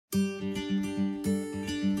Good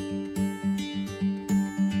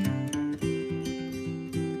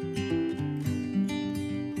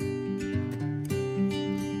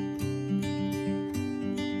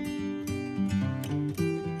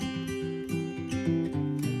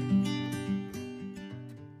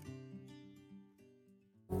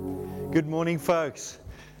morning, folks.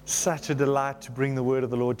 Such a delight to bring the word of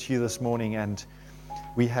the Lord to you this morning. And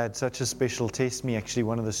we had such a special testimony. Actually,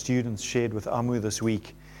 one of the students shared with Amu this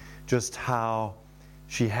week just how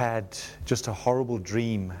she had just a horrible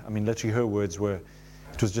dream. I mean, literally her words were,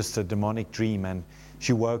 it was just a demonic dream. And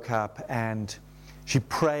she woke up and she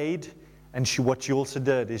prayed. And what she also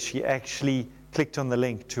did is she actually clicked on the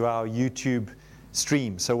link to our YouTube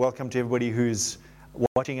stream. So welcome to everybody who's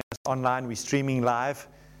watching us online. We're streaming live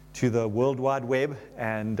to the World Wide Web,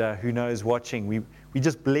 and who knows watching. We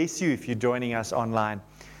just bless you if you're joining us online.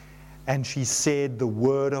 And she said the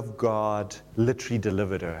Word of God literally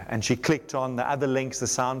delivered her. And she clicked on the other links, the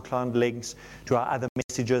SoundCloud links to our other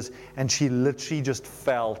messages, and she literally just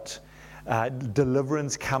felt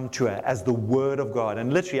deliverance come to her as the Word of God.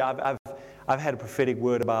 And literally, I've had a prophetic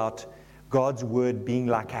word about God's Word being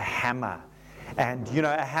like a hammer. And, you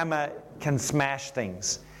know, a hammer can smash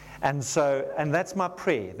things. And that's my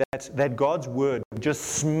prayer, that God's Word would just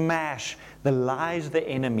smash the lies of the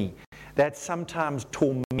enemy that sometimes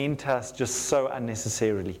torment us just so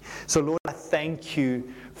unnecessarily. So, Lord, I thank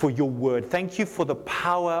you for your Word. Thank you for the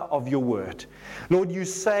power of your Word. Lord, you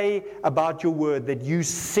say about your Word that you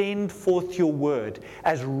send forth your Word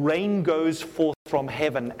as rain goes forth from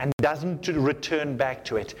heaven and doesn't return back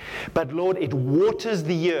to it. But, Lord, it waters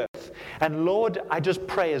the earth. And, Lord, I just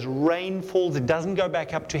pray as rain falls, it doesn't go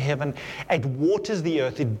back up to heaven. It waters the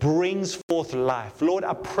earth. It brings forth life. Lord,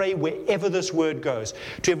 I pray wherever this word goes,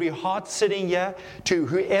 to every heart sitting here, to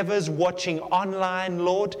whoever's watching online,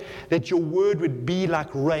 Lord, that your word would be like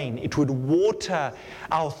rain. It would water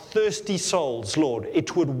our thirsty souls, Lord.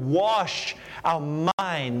 It would wash our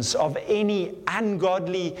minds of any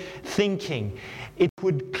ungodly thinking. It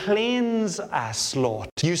would cleanse us, Lord.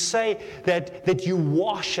 You say that you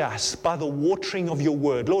wash us by the watering of your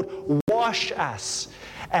word. Lord, wash us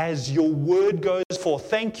as your word goes forth.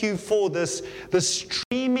 Thank you for this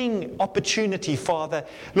streaming opportunity, Father.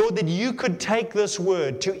 Lord, that you could take this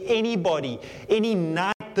word to anybody, any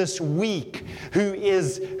night this week who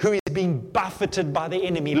is being buffeted by the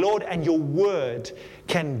enemy, Lord, and your word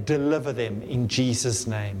can deliver them in Jesus'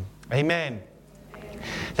 name. Amen.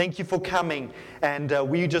 Thank you for coming, and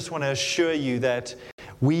we just want to assure you that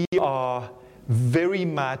we are very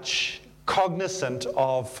much cognizant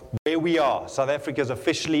of where we are. South Africa is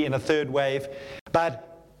officially in a third wave, but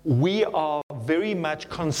we are very much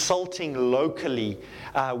consulting locally.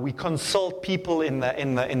 We consult people in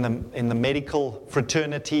the medical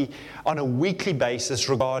fraternity on a weekly basis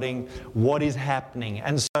regarding what is happening,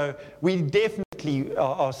 and so we definitely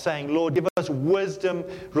are saying, Lord, give us wisdom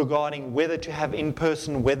regarding whether to have in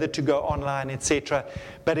person, whether to go online, etc.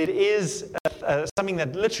 But it is something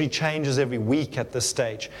that literally changes every week at this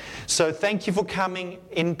stage. So thank you for coming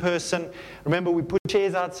in person. Remember, we put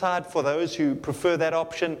chairs outside for those who prefer that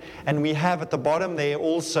option, and we have at the bottom there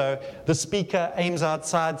also the speaker aims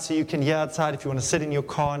outside, so you can hear outside if you want to sit in your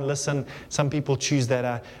car and listen. Some people choose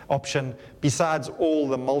that option. Besides all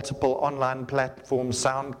the multiple online platforms,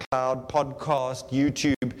 SoundCloud, podcast,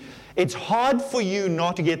 YouTube, it's hard for you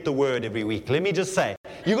not to get the word every week. Let me just say,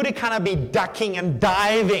 you've got to kind of be ducking and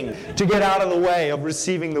diving to get out of the way of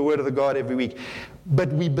receiving the word of the God every week.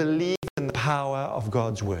 But we believe in the power of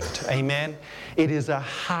God's word. Amen. It is a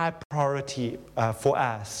high priority for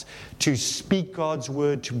us to speak God's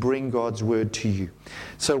word, to bring God's word to you.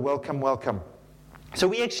 So welcome, welcome. So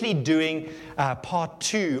we're actually doing part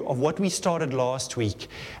 2 of what we started last week,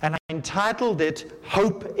 and I entitled it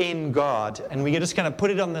Hope in God, and we're just going to put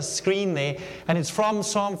it on the screen there, and it's from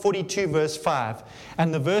Psalm 42 verse 5,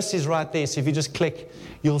 and the verse is right there, so if you just click,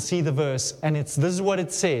 you'll see the verse, and this is what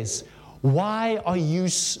it says: "Why are you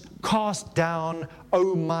cast down,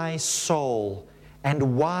 O my soul,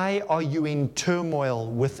 and why are you in turmoil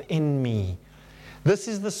within me?" This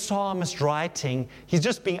is the psalmist writing. He's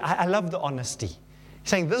just being, I love the honesty. He's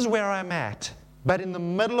saying, this is where I'm at. But in the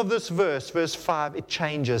middle of this verse 5, it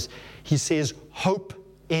changes. He says, hope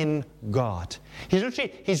in God.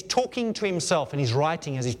 He's talking to himself, and he's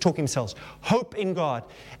writing as he's talking to himself. Hope in God.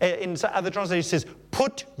 In other translations, it says,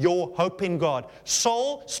 put your hope in God.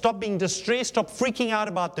 Soul, stop being distressed. Stop freaking out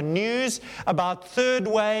about the news, about third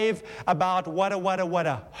wave, about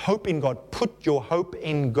wada. Hope in God. Put your hope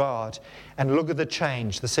in God. And look at the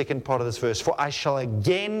change, the second part of this verse. For I shall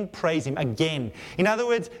again praise him. Again. In other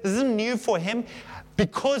words, this isn't new for him.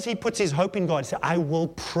 because he puts his hope in God, he said, I will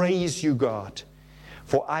praise you, God,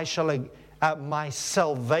 for I shall, my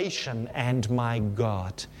salvation and my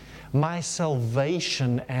God. My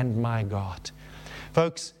salvation and my God.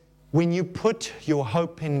 Folks, when you put your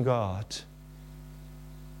hope in God,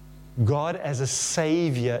 God as a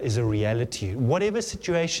Savior is a reality. Whatever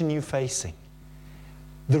situation you're facing,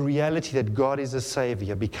 the reality that God is a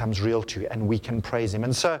Savior becomes real to you, and we can praise Him.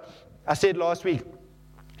 And so, I said last week,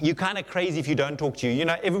 you're kind of crazy if you don't talk to you. You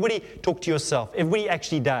know, everybody talk to yourself. Everybody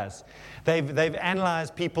actually does. They've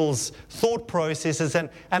analyzed people's thought processes, and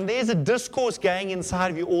there's a discourse going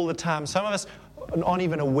inside of you all the time. Some of us aren't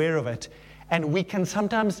even aware of it. And we can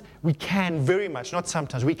very much, not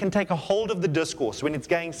sometimes, we can take a hold of the discourse when it's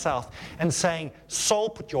going south and saying, soul,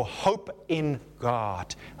 put your hope in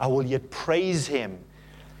God. I will yet praise Him,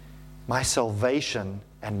 my salvation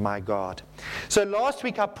and my God. So last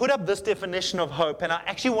week I put up this definition of hope, and I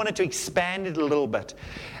actually wanted to expand it a little bit.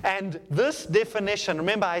 And this definition,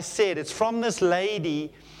 remember I said, it's from this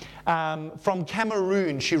lady from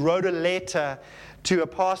Cameroon. She wrote a letter to a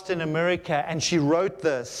pastor in America, and she wrote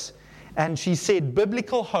this. And she said,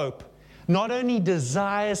 biblical hope not only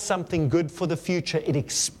desires something good for the future, it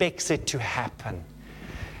expects it to happen.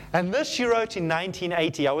 And this she wrote in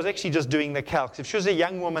 1980. I was actually just doing the calcs. If she was a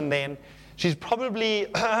young woman then, she's probably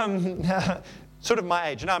sort of my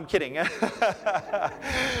age. No, I'm kidding.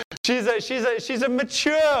 She's a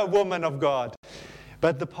mature woman of God.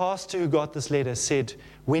 But the pastor who got this letter said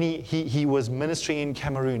when he was ministering in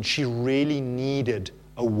Cameroon, she really needed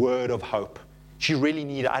a word of hope. She really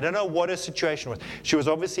needed it. I don't know what her situation was. She was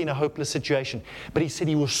obviously in a hopeless situation. But he said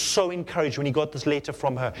he was so encouraged when he got this letter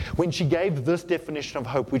from her. When she gave this definition of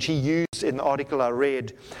hope, which he used in the article I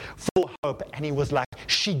read, full hope. And he was like,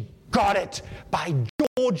 she got it. By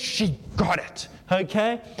George, she got it.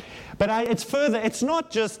 Okay? But it's further. It's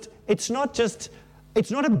not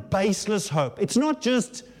a baseless hope. It's not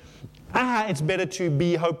just, it's better to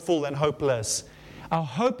be hopeful than hopeless. Our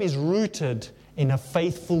hope is rooted in a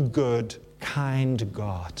faithful, good, kind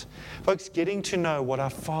God. Folks, getting to know what our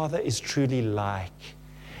Father is truly like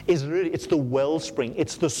is really, it's the wellspring,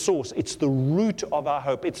 it's the source, it's the root of our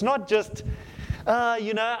hope. It's not just, I'm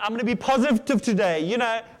going to be positive today.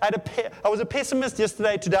 I was a pessimist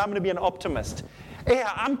yesterday, today I'm going to be an optimist.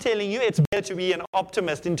 Yeah, I'm telling you, it's better to be an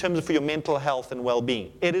optimist in terms of for your mental health and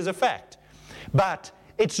well-being. It is a fact. But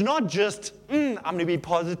it's not just, I'm going to be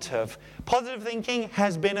positive. Positive thinking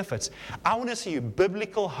has benefits. I want to see you.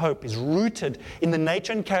 Biblical hope is rooted in the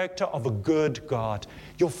nature and character of a good God.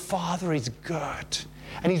 Your Father is good.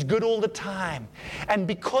 And He's good all the time. And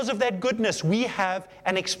because of that goodness, we have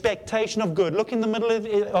an expectation of good. Look in the middle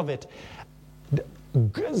of it.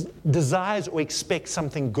 Desires or expect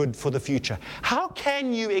something good for the future. How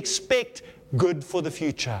can you expect good for the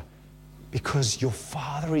future? Because your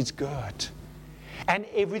Father is good. And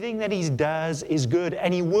everything that He does is good.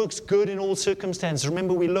 And He works good in all circumstances.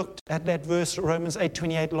 Remember we looked at that verse, Romans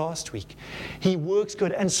 8:28 last week. He works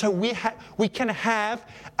good. And so we can have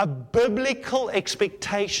a biblical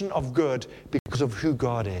expectation of good because of who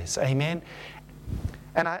God is. Amen?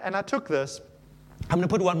 And I took this. I'm going to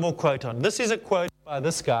put one more quote on. This is a quote by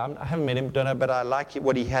this guy. I haven't met him, don't know, but I like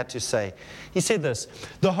what he had to say. He said this: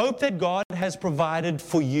 the hope that God has provided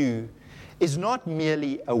for you is not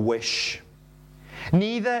merely a wish.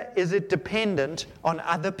 Neither is it dependent on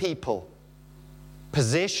other people,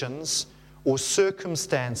 possessions, or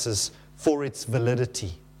circumstances for its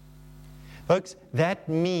validity. Folks, that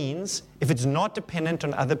means if it's not dependent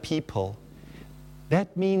on other people,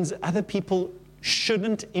 that means other people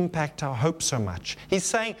shouldn't impact our hope so much. He's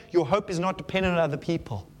saying your hope is not dependent on other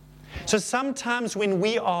people. So sometimes when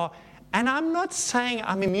we are, and I'm not saying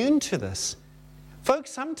I'm immune to this.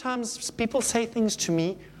 Folks, sometimes people say things to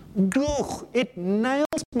me, it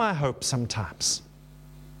nails my hope sometimes.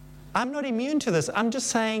 I'm not immune to this. I'm just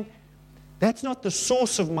saying that's not the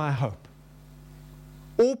source of my hope.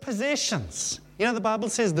 Or possessions. The Bible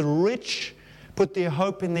says the rich put their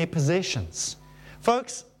hope in their possessions.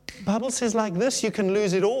 Folks, the Bible says like this, you can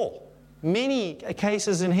lose it all. Many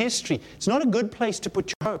cases in history. It's not a good place to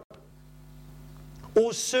put your hope.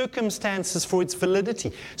 Or circumstances for its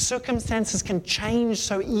validity. Circumstances can change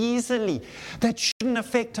so easily. That shouldn't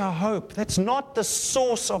affect our hope. That's not the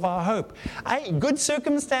source of our hope. Good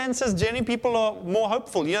circumstances, generally people are more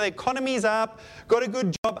hopeful. The economy's up, got a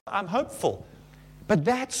good job, I'm hopeful. But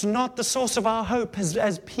that's not the source of our hope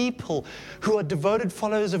as people who are devoted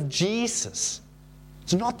followers of Jesus.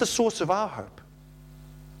 It's not the source of our hope.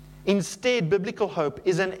 Instead, biblical hope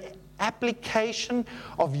is an application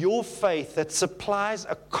of your faith that supplies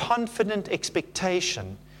a confident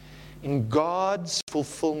expectation in God's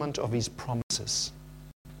fulfillment of His promises.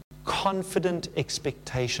 confident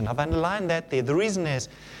expectation. I've underlined that there. The reason is,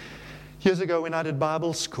 years ago when I did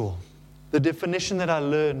Bible school, the definition that I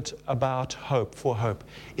learned about hope, for hope,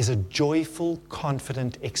 is a joyful,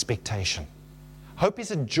 confident expectation. Hope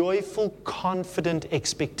is a joyful, confident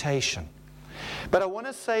expectation. But I want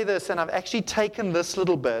to say this, and I've actually taken this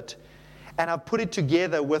little bit and I've put it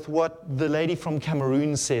together with what the lady from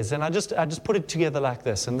Cameroon says. And I just put it together like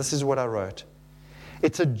this, and this is what I wrote.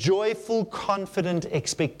 It's a joyful, confident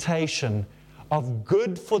expectation of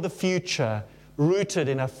good for the future, rooted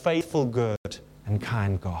in a faithful, good, and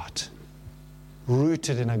kind God.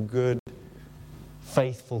 Rooted in a good,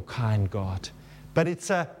 faithful, kind God. But it's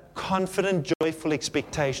a confident, joyful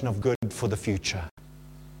expectation of good for the future.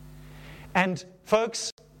 And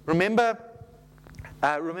folks, remember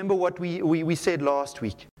what we said last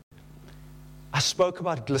week. I spoke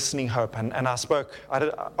about glistening hope, and I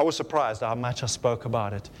was surprised how much I spoke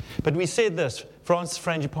about it. But we said this, Francis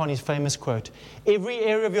Frangipani's famous quote, every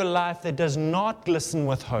area of your life that does not glisten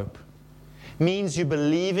with hope means you're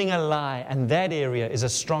believing a lie, and that area is a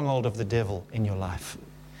stronghold of the devil in your life.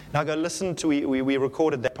 Now go listen to, we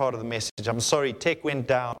recorded that part of the message. I'm sorry, tech went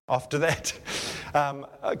down after that.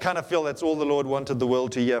 I kind of feel that's all the Lord wanted the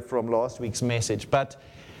world to hear from last week's message. But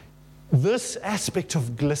this aspect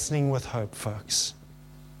of glistening with hope, folks,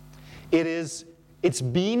 it's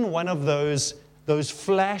been one of those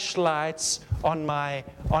flashlights on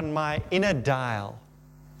my inner dial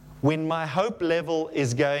when my hope level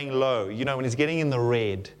is going low, when it's getting in the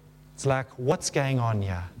red. It's like, what's going on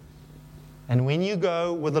here? And when you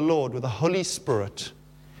go with the Lord, with the Holy Spirit,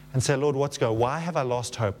 and say, Lord, what's going on? Why have I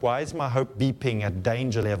lost hope? Why is my hope beeping at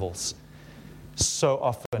danger levels? So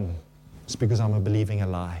often, it's because I'm believing a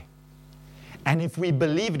lie. And if we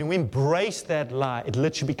believe it and we embrace that lie, it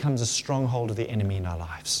literally becomes a stronghold of the enemy in our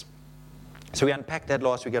lives. So we unpacked that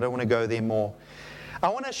last week. I don't want to go there more. I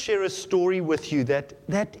want to share a story with you that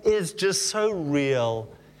is just so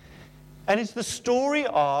real. And it's the story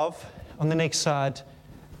of, on the next slide,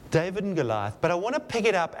 David and Goliath. But I want to pick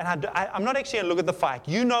it up, and I'm not actually going to look at the fight.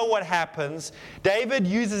 You know what happens. David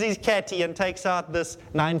uses his catty and takes out this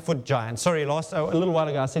 9-foot giant. Sorry, a little while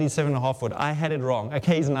ago I said he's 7.5 foot. I had it wrong.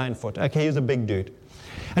 Okay, he's 9 foot. Okay, he's a big dude.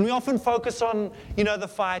 And we often focus on, the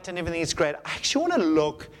fight and everything is great. I actually want to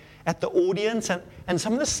look at the audience and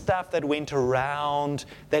some of the stuff that went around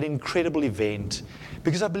that incredible event,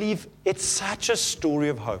 because I believe it's such a story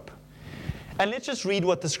of hope. And let's just read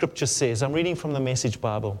what the scripture says. I'm reading from the Message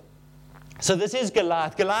Bible. So this is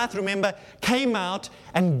Goliath. Goliath, remember, came out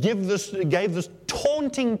and gave this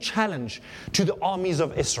taunting challenge to the armies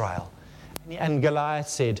of Israel. And Goliath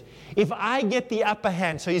said, if I get the upper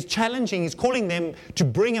hand, so he's challenging, he's calling them to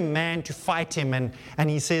bring a man to fight him. And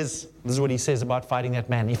he says, this is what he says about fighting that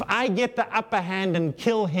man. If I get the upper hand and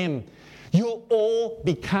kill him, you'll all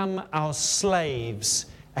become our slaves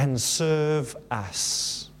and serve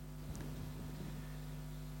us.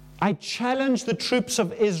 I challenge the troops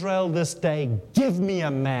of Israel this day, give me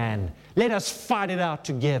a man. Let us fight it out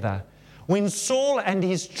together. When Saul and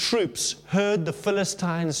his troops heard the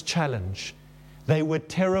Philistines' challenge, they were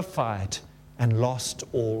terrified and lost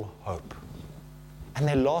all hope. And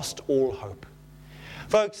they lost all hope.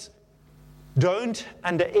 Folks, don't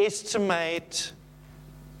underestimate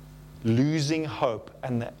losing hope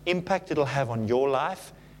and the impact it'll have on your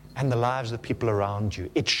life and the lives of the people around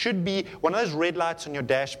you. It should be one of those red lights on your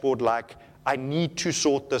dashboard like, I need to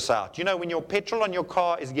sort this out. When your petrol on your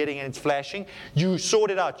car is getting and it's flashing, you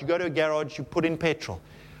sort it out. You go to a garage, you put in petrol.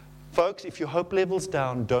 Folks, if your hope level's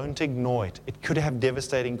down, don't ignore it. It could have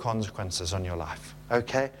devastating consequences on your life.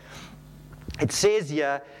 Okay? It says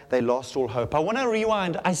here, they lost all hope. I want to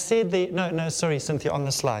rewind. I said there, sorry, Cynthia, on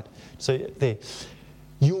the slide. So there.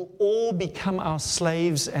 You'll all become our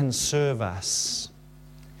slaves and serve us.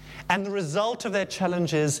 And the result of that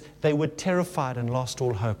challenge is they were terrified and lost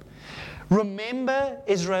all hope. Remember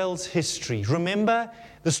Israel's history. Remember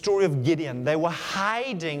the story of Gideon. They were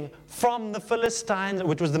hiding from the Philistines,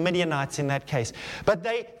 which was the Midianites in that case. But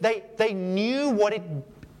they knew what it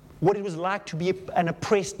was like to be an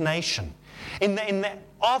oppressed nation.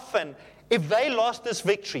 Often, if they lost this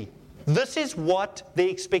victory, this is what the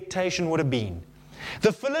expectation would have been.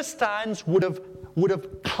 The Philistines would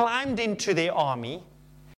have climbed into their army.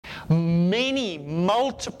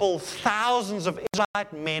 Multiple thousands of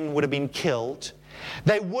Israelite men would have been killed.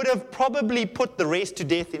 They would have probably put the rest to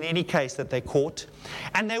death in any case that they caught.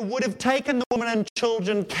 And they would have taken the women and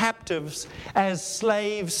children captives as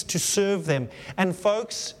slaves to serve them. And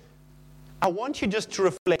folks, I want you just to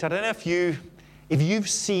reflect. I don't know if you've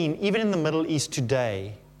seen, even in the Middle East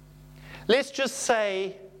today, let's just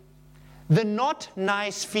say the not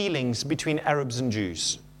nice feelings between Arabs and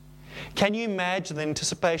Jews. Can you imagine the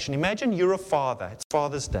anticipation? Imagine you're a father, it's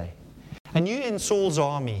Father's Day, and you're in Saul's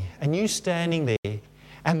army, and you're standing there,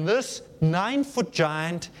 and this 9-foot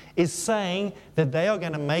giant is saying that they are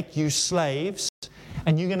going to make you slaves,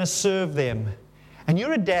 and you're going to serve them. And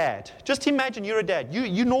you're a dad. Just imagine you're a dad.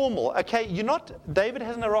 You're normal, okay? You're not, David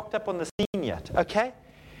hasn't rocked up on the scene yet, okay?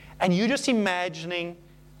 And you're just imagining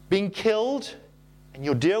being killed and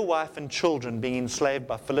your dear wife and children being enslaved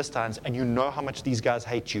by Philistines, and you know how much these guys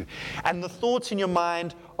hate you. And the thoughts in your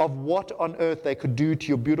mind of what on earth they could do to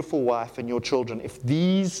your beautiful wife and your children if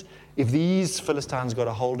these Philistines got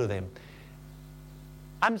a hold of them.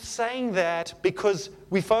 I'm saying that because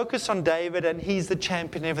we focus on David and he's the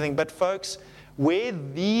champion and everything, but folks, where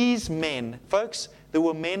these men, folks, there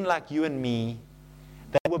were men like you and me,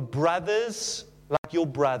 they were brothers like your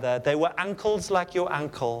brother, they were uncles like your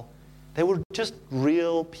uncle, they were just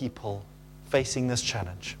real people facing this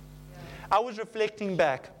challenge. I was reflecting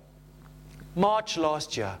back, March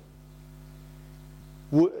last year,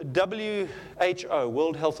 WHO,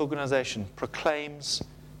 World Health Organization, proclaims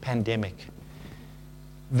pandemic.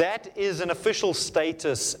 That is an official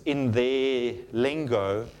status in their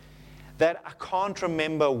lingo that I can't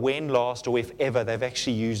remember when last or if ever they've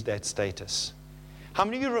actually used that status. How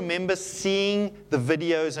many of you remember seeing the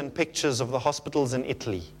videos and pictures of the hospitals in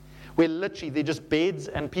Italy, where literally they're just beds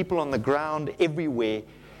and people on the ground everywhere,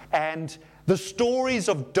 and the stories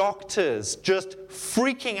of doctors just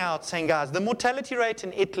freaking out saying, guys, the mortality rate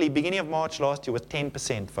in Italy beginning of March last year was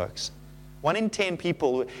 10%, folks. 1 in 10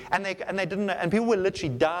 people, and they didn't, and people were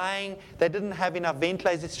literally dying. They didn't have enough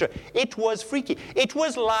ventilators, etc. It was freaky. It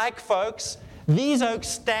was like, folks, these oaks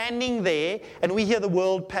standing there, and we hear the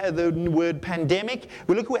word pandemic.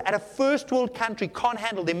 We look at a first world country can't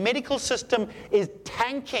handle. Their medical system is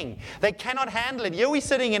tanking. They cannot handle it. Here we're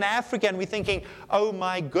sitting in Africa, and we're thinking, oh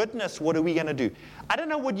my goodness, what are we going to do? I don't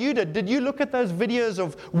know what you did. Did you look at those videos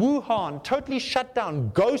of Wuhan, totally shut down,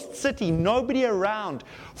 ghost city, nobody around,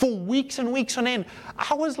 for weeks and weeks on end?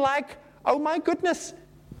 I was like, oh my goodness.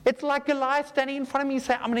 It's like Goliath standing in front of me and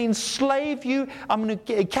saying, I'm going to enslave you, I'm going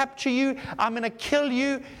to capture you, I'm going to kill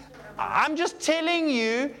you. I'm just telling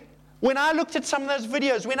you, when I looked at some of those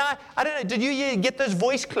videos, I don't know, did you get those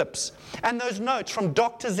voice clips and those notes from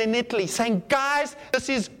doctors in Italy saying, guys, this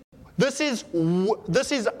is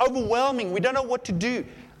overwhelming. We don't know what to do.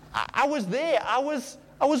 I was there. I was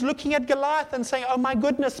looking at Goliath and saying, oh my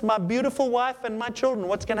goodness, my beautiful wife and my children,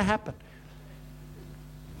 what's going to happen?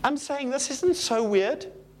 I'm saying this isn't so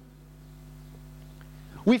weird.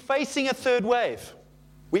 We're facing a third wave.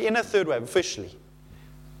 We're in a third wave officially.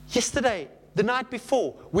 Yesterday, the night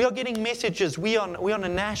before, we are getting messages. We're on a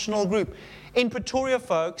national group. In Pretoria,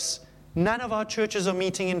 folks, none of our churches are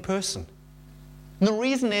meeting in person. And the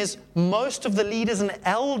reason is most of the leaders and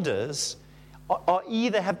elders are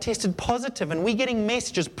either have tested positive, and we're getting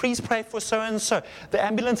messages, please pray for so-and-so. The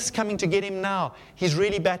ambulance is coming to get him now. He's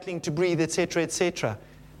really battling to breathe, etc., etc.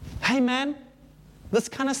 Hey, man, this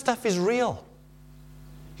kind of stuff is real.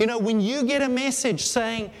 You know, when you get a message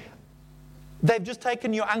saying they've just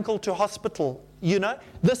taken your uncle to hospital, you know,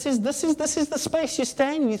 this is the space you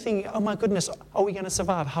stay in. You think, oh my goodness, are we going to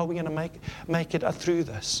survive? How are we going to make it through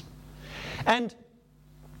this? And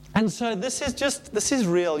so this is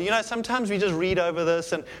real. You know, sometimes we just read over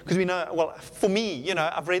this, and because we know, well, for me, you know,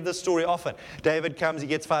 I've read this story often. David comes, he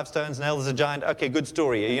gets 5 stones, nails a giant. Okay, good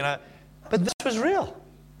story, you know. But this was real.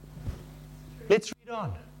 Let's read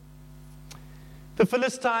on. The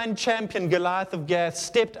Philistine champion Goliath of Gath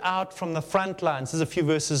stepped out from the front lines. There's a few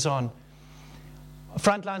verses on.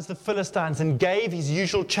 Front lines, the Philistines, and gave his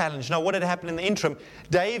usual challenge. Now, what had happened in the interim?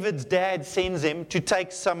 David's dad sends him to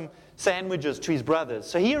take some sandwiches to his brothers.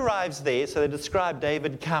 So he arrives there, so they describe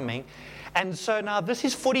David coming. And so now this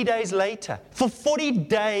is 40 days later. For 40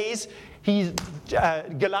 days,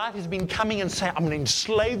 Goliath has been coming and saying, I'm going to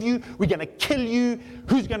enslave you, we're going to kill you,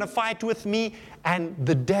 who's going to fight with me? And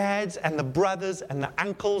the dads and the brothers and the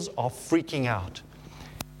uncles are freaking out.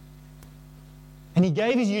 And he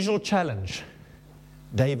gave his usual challenge.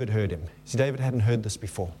 David heard him. See, David hadn't heard this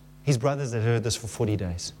before. His brothers had heard this for 40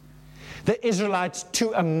 days. The Israelites,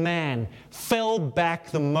 to a man, fell back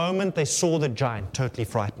the moment they saw the giant, totally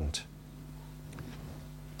frightened.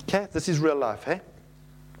 Okay, this is real life, hey?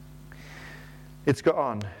 Let's go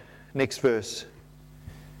on. Next verse.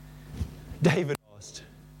 David asked,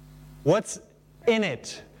 what's in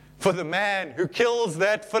it for the man who kills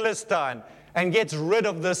that Philistine and gets rid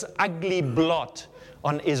of this ugly blot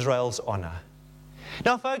on Israel's honor?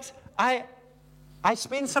 Now, folks, I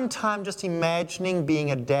spent some time just imagining being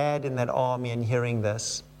a dad in that army and hearing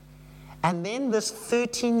this. And then this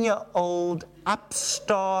 13-year-old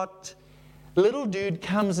upstart, little dude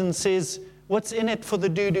comes and says, what's in it for the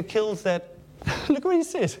dude who kills that? Look what he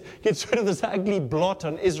says. Gets rid of this ugly blot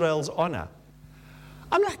on Israel's honor.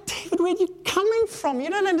 I'm like, David, where are you coming from? You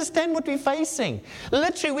don't understand what we're facing.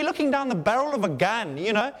 Literally, we're looking down the barrel of a gun,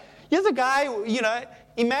 you know. Here's a guy, you know,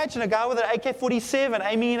 imagine a guy with an AK-47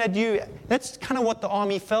 aiming at you. That's kind of what the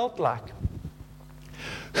army felt like.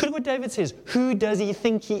 Look what David says. Who does he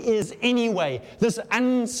think he is anyway? This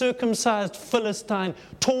uncircumcised Philistine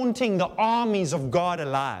taunting the armies of God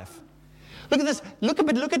alive. Look at this. Look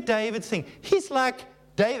at David's thing. He's like,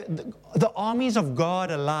 David, the armies of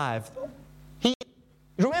God alive.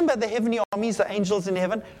 Remember the heavenly armies, the angels in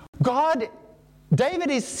heaven?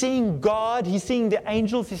 David is seeing God. He's seeing the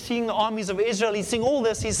angels. He's seeing the armies of Israel. He's seeing all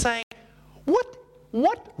this. He's saying,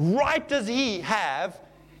 what right does he have?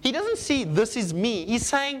 He doesn't see this is me. He's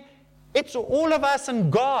saying it's all of us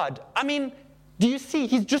and God. I mean, do you see?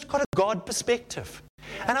 He's just got a God perspective.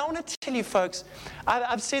 And I want to tell you, folks,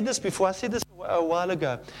 I've said this before. I said this a while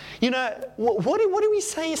ago. You know, what are we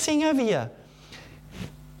seeing over here?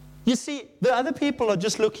 You see, the other people are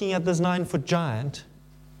just looking at this 9-foot giant.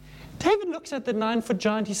 David looks at the 9-foot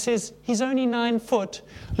giant. He says, he's only 9 foot.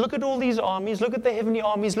 Look at all these armies. Look at the heavenly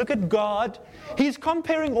armies. Look at God. He's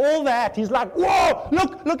comparing all that. He's like, whoa,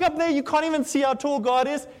 look up there. You can't even see how tall God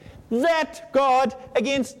is. That God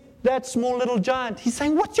against that small little giant. He's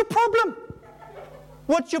saying, what's your problem?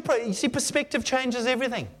 What's your problem? You see, perspective changes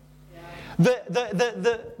everything.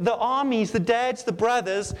 The armies, the dads, the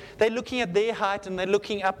brothers, they're looking at their height and they're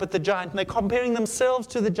looking up at the giant and they're comparing themselves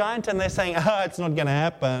to the giant and they're saying, it's not going to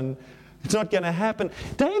happen. It's not going to happen.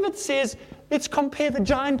 David says, let's compare the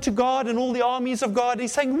giant to God and all the armies of God.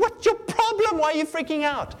 He's saying, what's your problem? Why are you freaking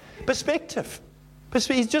out? Perspective.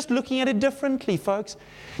 He's just looking at it differently, folks.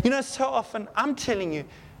 You know, so often, I'm telling you,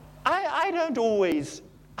 I don't always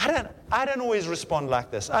respond like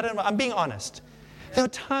this. I'm being honest. There are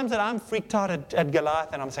times that I'm freaked out at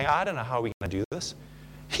Goliath and I'm saying, I don't know how we're going to do this.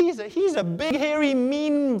 He's a big, hairy,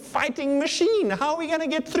 mean, fighting machine. How are we going to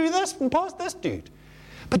get through this and past this dude?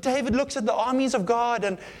 But David looks at the armies of God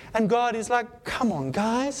and God is like, come on,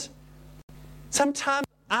 guys. Sometimes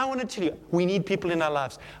I want to tell you, we need people in our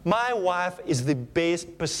lives. My wife is the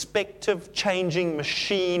best perspective-changing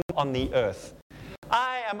machine on the earth.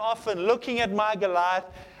 I am often looking at my Goliath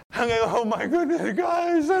I'm going, oh my goodness, the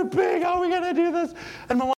guy is so big, how are we going to do this?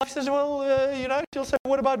 And my wife says, well, you know, she'll say,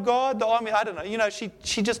 what about God, the army? I don't know. You know,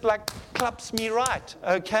 she just like claps me right,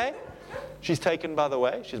 okay? She's taken, by the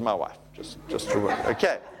way. She's my wife, just to work.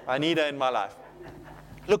 Okay, I need her in my life.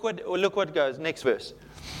 Look what goes, next verse.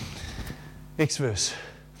 Next verse.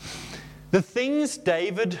 The things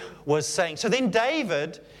David was saying. So then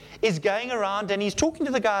David is going around and he's talking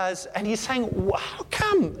to the guys and he's saying, how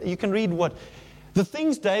come? You can read what... The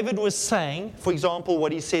things David was saying, for example,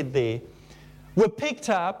 what he said there, were picked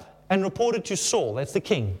up and reported to Saul. That's the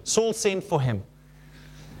king. Saul sent for him.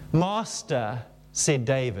 Master, said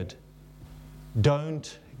David,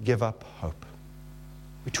 don't give up hope.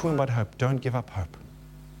 We're talking about hope. Don't give up hope.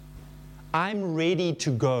 I'm ready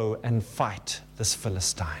to go and fight this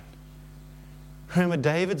Philistine. Remember,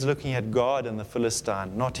 David's looking at God and the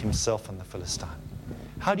Philistine, not himself and the Philistine.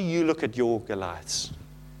 How do you look at your Goliaths?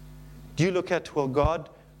 Do you look at, well, God,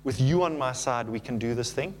 with you on my side, we can do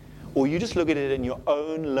this thing? Or you just look at it in your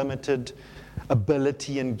own limited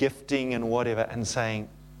ability and gifting and whatever and saying,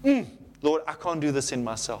 Lord, I can't do this in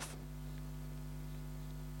myself.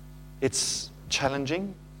 It's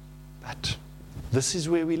challenging, but this is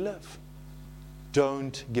where we live.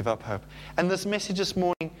 Don't give up hope. And this message this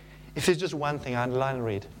morning, if there's just one thing I underline and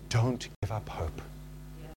read, don't give up hope.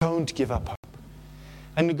 Don't give up hope.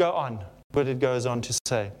 And we go on, but it goes on to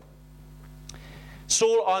say,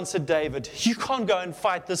 Saul answered David, you can't go and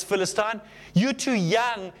fight this Philistine. You're too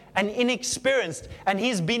young and inexperienced, and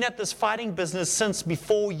he's been at this fighting business since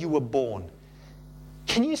before you were born.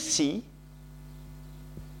 Can you see?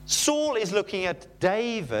 Saul is looking at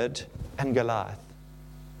David and Goliath.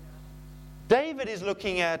 David is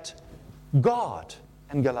looking at God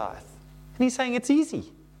and Goliath. And he's saying it's easy.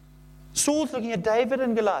 Saul's looking at David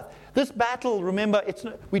and Goliath. This battle, remember,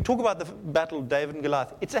 we talk about the battle of David and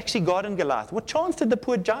Goliath. It's actually God and Goliath. What chance did the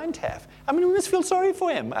poor giant have? I mean, we must feel sorry for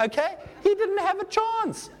him, okay? He didn't have a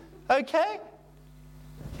chance, okay?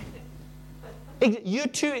 You're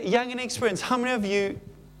too young and inexperienced. How many of you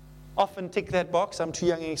often tick that box? I'm too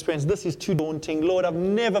young and inexperienced. This is too daunting. Lord, I've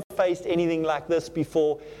never faced anything like this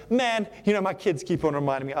before. Man, you know, my kids keep on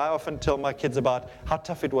reminding me. I often tell my kids about how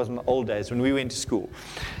tough it was in the old days when we went to school.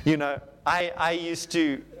 You know, I used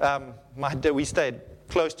to, we stayed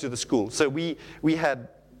close to the school. So we had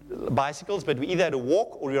bicycles, but we either had to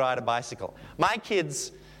walk or we ride a bicycle. My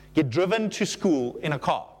kids get driven to school in a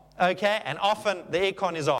car, okay? And often the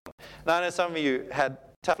aircon is on. Now, I know some of you had a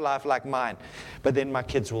tough life like mine, but then my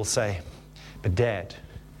kids will say, but Dad,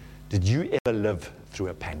 did you ever live through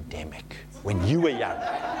a pandemic when you were young?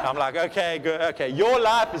 I'm like, okay, good, okay. Your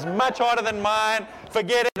life is much harder than mine.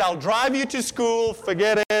 Forget it. I'll drive you to school.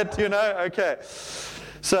 Forget it, okay.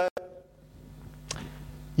 So,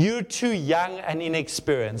 you're too young and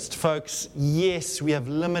inexperienced. Folks, yes, we have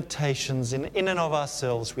limitations in and of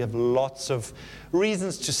ourselves. We have lots of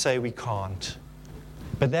reasons to say we can't.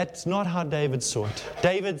 But that's not how David saw it.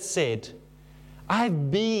 David said, I've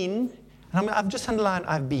been, and I've just underlined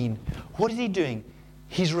I've been. What is he doing?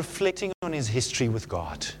 He's reflecting on his history with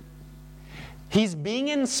God. He's being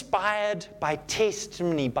inspired by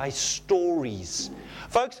testimony, by stories.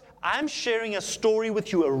 Folks, I'm sharing a story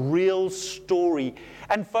with you, a real story.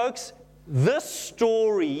 And folks, this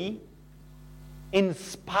story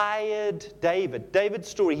inspired David. David's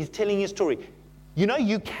story, he's telling his story.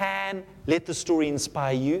 You can let the story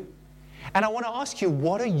inspire you. And I want to ask you,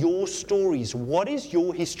 what are your stories? What is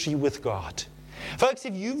your history with God? Folks,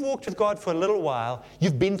 if you've walked with God for a little while,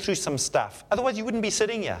 you've been through some stuff. Otherwise, you wouldn't be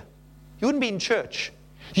sitting here. You wouldn't be in church.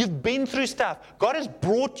 You've been through stuff. God has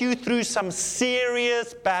brought you through some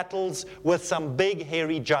serious battles with some big,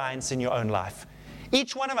 hairy giants in your own life.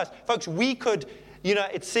 Each one of us. Folks, we could,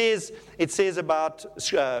 it says about,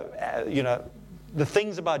 the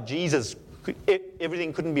things about Jesus,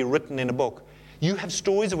 everything couldn't be written in a book. You have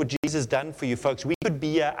stories of what Jesus has done for you, folks. We could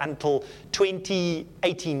be here until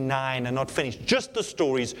 2089 and not finish. Just the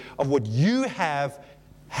stories of what you have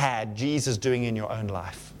had Jesus doing in your own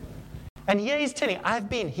life. And here he's telling,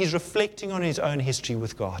 he's reflecting on his own history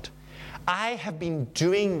with God. I have been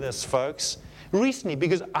doing this, folks, recently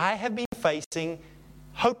because I have been facing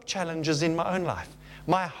hope challenges in my own life.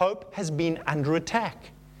 My hope has been under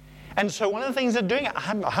attack. And so one of the things I'm doing,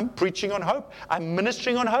 I'm preaching on hope. I'm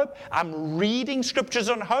ministering on hope. I'm reading scriptures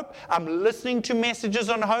on hope. I'm listening to messages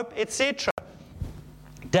on hope, etc.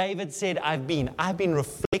 David said, I've been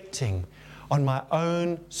reflecting on my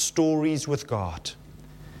own stories with God.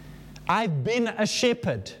 I've been a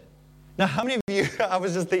shepherd. Now, how many of you, I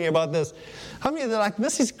was just thinking about this, how many of you are like,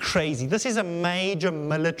 this is crazy. This is a major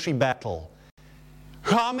military battle.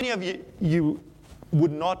 How many of you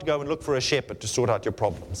would not go and look for a shepherd to sort out your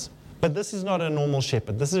problems? But this is not a normal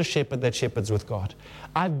shepherd. This is a shepherd that shepherds with God.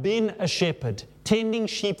 I've been a shepherd, tending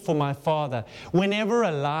sheep for my father. Whenever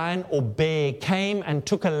a lion or bear came and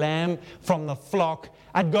took a lamb from the flock,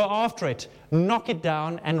 I'd go after it, knock it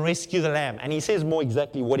down, and rescue the lamb. And he says more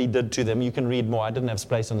exactly what he did to them. You can read more. I didn't have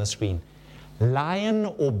space on the screen. Lion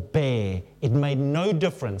or bear, it made no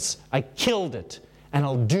difference. I killed it, and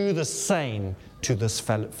I'll do the same to this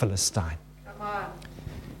Philistine. Come on.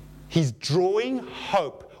 He's drawing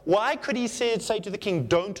hope. Why could he say to the king,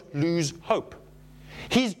 don't lose hope?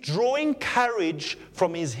 He's drawing courage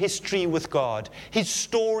from his history with God, his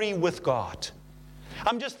story with God.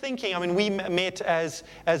 I'm just thinking, we met as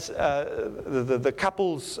the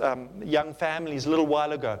couples, young families a little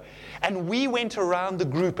while ago. And we went around the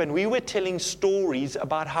group and we were telling stories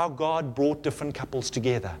about how God brought different couples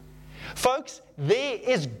together. Folks, there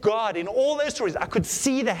is God in all those stories. I could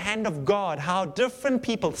see the hand of God, how different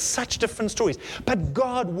people, such different stories, but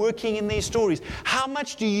God working in these stories. How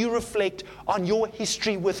much do you reflect on your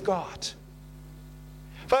history with God?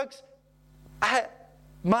 Folks,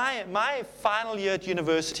 my final year at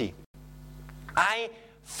university, I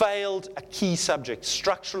failed a key subject,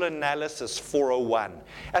 Structural Analysis 401.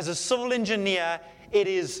 As a civil engineer, it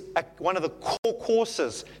is one of the core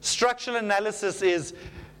courses. Structural analysis is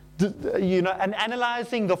and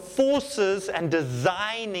analyzing the forces and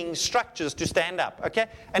designing structures to stand up, okay?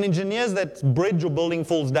 An engineer that bridge or building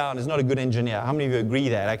falls down is not a good engineer. How many of you agree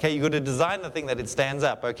that, okay? You've got to design the thing that it stands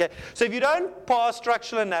up, okay? So if you don't pass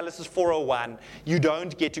Structural Analysis 401, you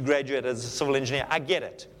don't get to graduate as a civil engineer. I get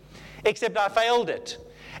it. Except I failed it.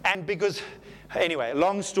 And because, anyway,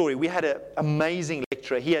 long story, we had an amazing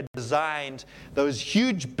lecturer. He had designed those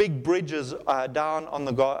huge big bridges down on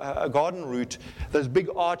the garden route, those big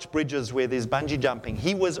arch bridges where there's bungee jumping.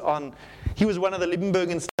 He was one of the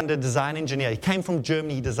Liebenberg and Standard design engineer. He came from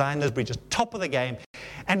Germany. He designed those bridges, top of the game.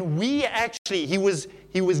 And he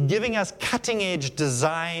was giving us cutting edge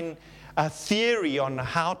design theory on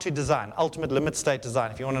how to design, ultimate limit state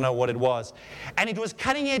design, if you want to know what it was. And it was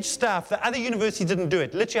cutting edge stuff. The other universities didn't do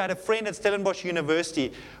it. Literally, I had a friend at Stellenbosch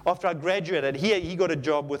University. After I graduated, he got a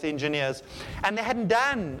job with engineers. And they hadn't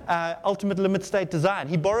done ultimate limit state design.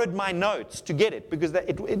 He borrowed my notes to get it, because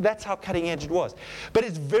that's how cutting edge it was. But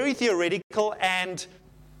it's very theoretical, and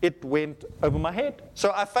it went over my head.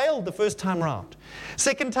 So I failed the first time around.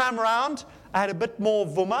 Second time around, I had a bit more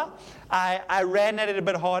vuma. I ran at it a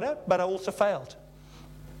bit harder, but I also failed.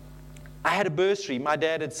 I had a bursary. My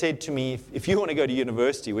dad had said to me, if you want to go to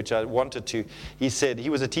university, which I wanted to, he said,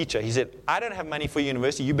 he was a teacher. He said, I don't have money for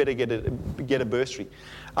university. You better get a bursary.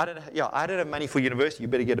 I don't have money for university. You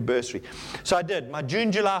better get a bursary. So I did. My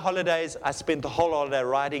June, July holidays, I spent the whole holiday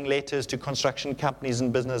writing letters to construction companies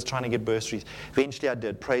and business trying to get bursaries. Eventually I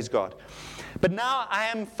did. Praise God. But now I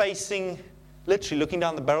am facing, literally looking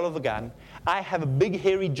down the barrel of the gun. I have a big,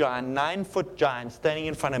 hairy giant, 9-foot giant standing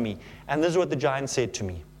in front of me. And this is what the giant said to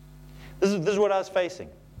me. This is what I was facing.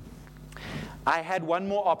 I had one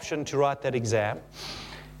more option to write that exam.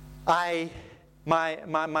 My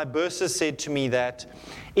bursar said to me that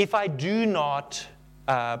if I do not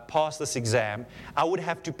pass this exam, I would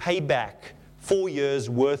have to pay back 4 years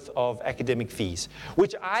worth of academic fees,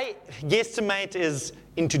 which I guesstimate is,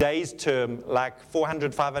 in today's term, like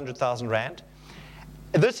 400, 500,000 rand.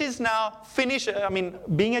 This is now finished,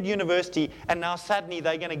 being at university, and now suddenly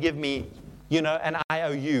they're going to give me an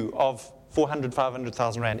IOU of 400,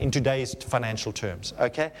 500,000 rand in today's financial terms,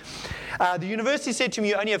 okay? The university said to me,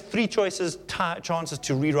 you only have 3 chances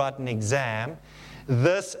to rewrite an exam.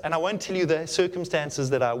 This, and I won't tell you the circumstances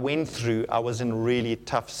that I went through. I was in a really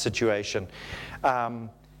tough situation.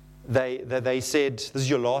 They said, this is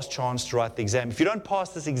your last chance to write the exam. If you don't pass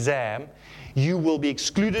this exam, you will be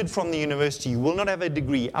excluded from the university. You will not have a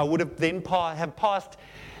degree. I would have then have passed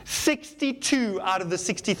 62 out of the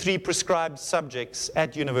 63 prescribed subjects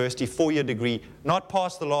at university, 4-year degree, not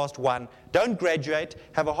pass the last one, don't graduate,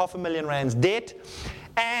 have a 500,000 rands debt.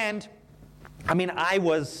 And I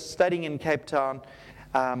was studying in Cape Town.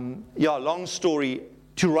 Long story.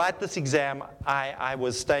 To write this exam, I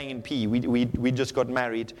was staying in PE. We just got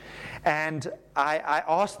married. And I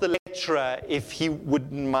asked the lecturer if he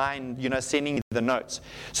wouldn't mind, sending me the notes.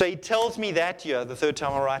 So he tells me that year, the third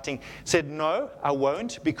time I'm writing, said, no, I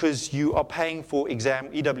won't, because you are paying for exam,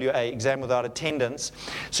 EWA, exam without attendance.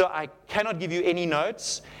 So I cannot give you any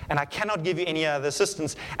notes, and I cannot give you any other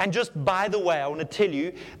assistance. And just by the way, I want to tell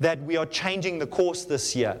you that we are changing the course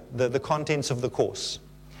this year, the contents of the course.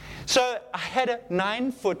 So I had a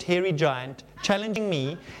 9-foot hairy giant challenging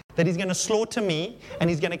me that he's going to slaughter me and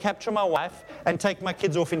he's going to capture my wife and take my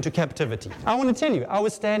kids off into captivity. I want to tell you, I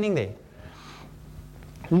was standing there.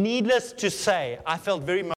 Needless to say, I felt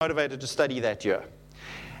very motivated to study that year.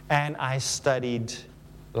 And I studied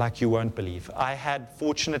like you won't believe.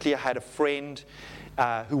 Fortunately, I had a friend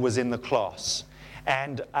who was in the class.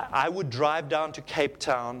 And I would drive down to Cape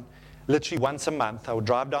Town literally once a month. I would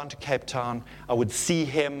drive down to Cape Town. I would see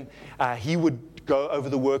him. He would go over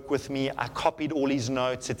the work with me. I copied all his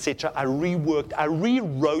notes, etc. I rewrote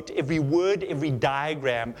every word, every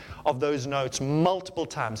diagram of those notes multiple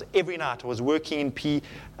times. Every night I was working in P,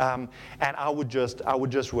 and I would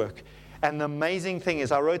just work. And the amazing thing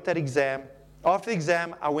is, I wrote that exam. After the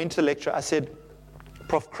exam, I went to the lecturer. I said,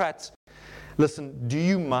 Prof. Kratz, listen, do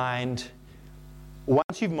you mind,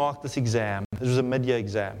 once you've marked this exam, this was a mid-year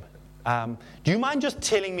exam, do you mind just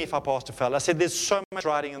telling me if I passed or failed? I said, there's so much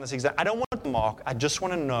writing on this exam. I don't want to mark. I just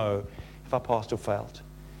want to know if I passed or failed.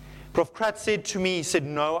 Prof. Kratz said to me, he said,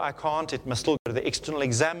 no, I can't. It must still go to the external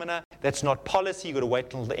examiner. That's not policy. You've got to wait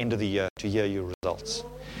until the end of the year to hear your results.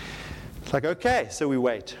 It's like, okay, so we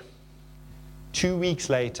wait. 2 weeks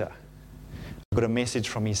later, I got a message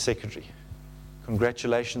from his secretary.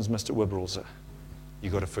 Congratulations, Mr. Wibrelser. You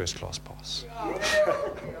got a first-class pass.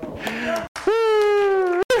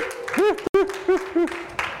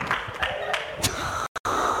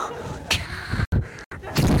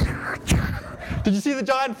 Did you see the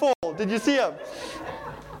giant fall? Did you see him?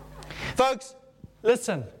 Folks,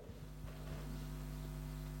 listen.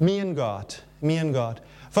 Me and God.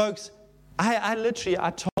 Folks,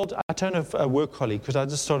 I told a work colleague, because I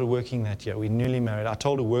just started working that year. We newly married. I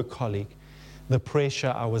told a work colleague the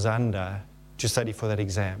pressure I was under to study for that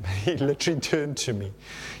exam. He literally turned to me.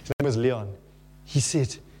 His name was Leon. He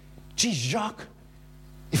said, geez, Jacques,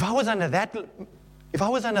 if I was under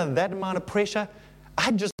that amount of pressure,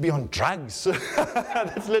 I'd just be on drugs.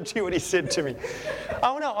 That's literally what he said to me.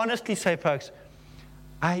 I want to honestly say, folks,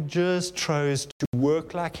 I just chose to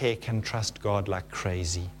work like heck and trust God like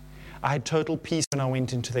crazy. I had total peace when I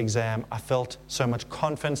went into the exam. I felt so much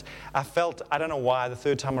confidence. I don't know why, the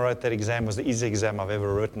third time I wrote that exam was the easiest exam I've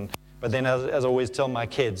ever written. But then, as I always tell my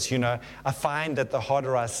kids, I find that the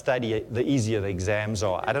harder I study, the easier the exams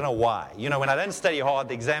are. I don't know why. When I don't study hard,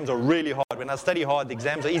 the exams are really hard. When I study hard, the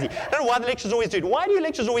exams are easy. I don't know why the lecturers always do it. Why do you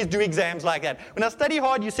lecturers always do exams like that? When I study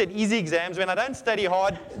hard, you said easy exams. When I don't study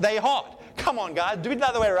hard, they're hard. Come on, guys. Do it the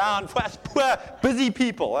other way around for us poor, busy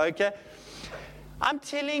people, okay? I'm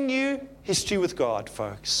telling you, history with God,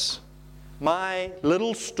 folks. my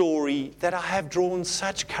little story that I have drawn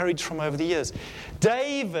such courage from over the years.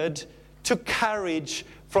 David took courage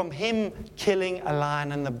from him killing a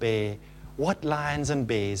lion and a bear. What lions and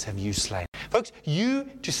bears have you slain? Folks, you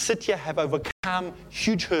to sit here have overcome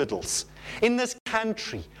huge hurdles in this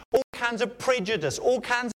country. All kinds of prejudice, all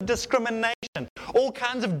kinds of discrimination, all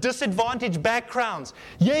kinds of disadvantaged backgrounds.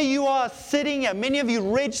 Here you are sitting here, many of you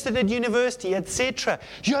registered at university, etc.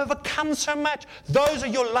 You overcome so much. Those are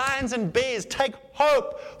your lions and bears. Take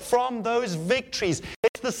hope from those victories.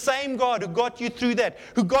 It's the same God who got you through that,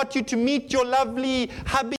 who got you to meet your lovely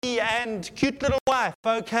hubby and cute little wife,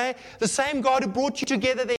 okay? The same God who brought you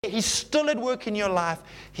together there. He's still at work in your life.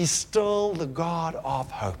 He's still the God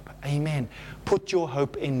of hope. Amen. Put your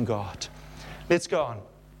hope in God. Let's go on.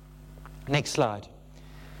 Next slide.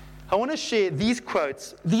 I want to share these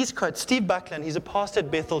quotes. Steve Buckland, he's a pastor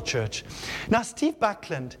at Bethel Church. Now, Steve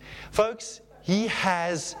Buckland, folks, he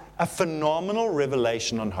has a phenomenal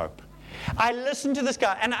revelation on hope. I listened to this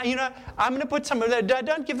guy, and I'm going to put some of that.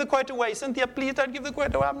 Don't give the quote away. Cynthia, please don't give the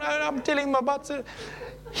quote away. I'm telling him about it.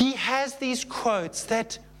 He has these quotes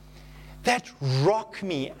that rock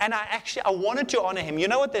me, and I wanted to honor him. You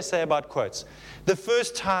know what they say about quotes? The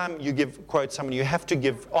first time you quote someone, you have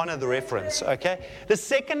to honor the reference, okay? The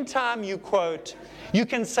second time you quote, you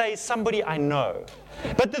can say, somebody I know.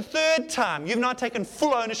 But the third time, you've not taken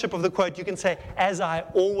full ownership of the quote, you can say, as I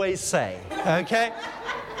always say, okay?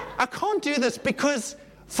 I can't do this because,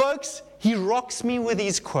 folks, he rocks me with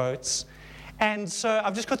these quotes. And so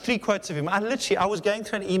I've just got 3 quotes of him. I was going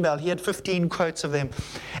through an email. He had 15 quotes of them.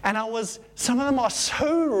 And some of them are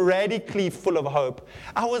so radically full of hope.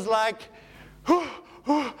 I was like, I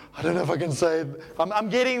don't know if I can say it. I'm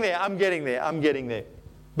getting there.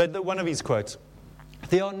 But one of his quotes,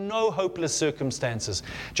 there are no hopeless circumstances,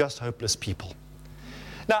 just hopeless people.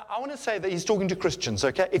 Now, I want to say that he's talking to Christians,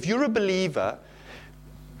 okay? If you're a believer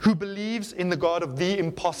who believes in the God of the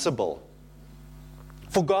impossible,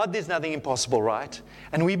 for God, there's nothing impossible, right?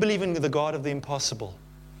 And we believe in the God of the impossible.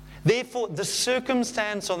 Therefore, the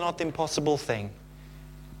circumstance are not the impossible thing.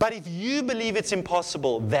 But if you believe it's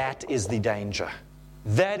impossible, that is the danger.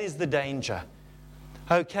 That is the danger.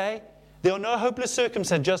 Okay? There are no hopeless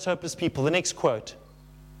circumstances, just hopeless people. The next quote.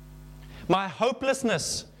 My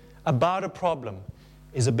hopelessness about a problem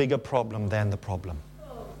is a bigger problem than the problem.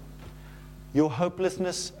 Your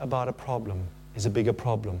hopelessness about a problem is a bigger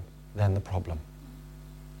problem than the problem.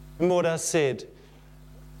 Remember what I said,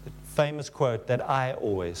 the famous quote that I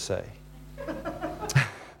always say.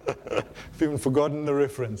 I've even forgotten the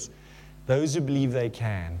reference. Those who believe they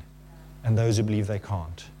can and those who believe they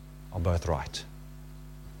can't are both right.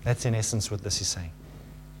 That's in essence what this is saying.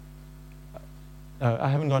 I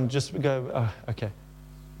haven't gone, just go, okay.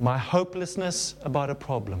 My hopelessness about a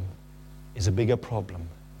problem is a bigger problem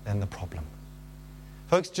than the problem.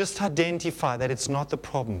 Folks, just identify that it's not the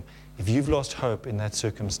problem. If you've lost hope in that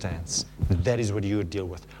circumstance, that is what you would deal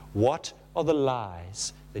with. What are the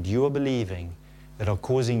lies that you are believing that are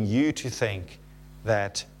causing you to think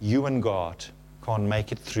that you and God can't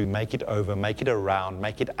make it through, make it over, make it around,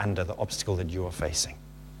 make it under the obstacle that you are facing?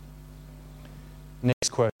 Next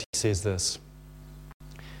quote, he says this.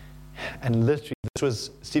 And literally, this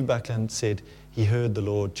was, Steve Buckland said, he heard the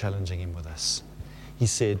Lord challenging him with this. He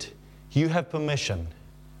said, you have permission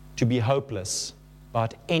to be hopeless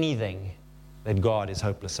about anything that God is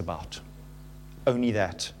hopeless about. Only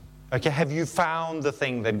that. Okay, have you found the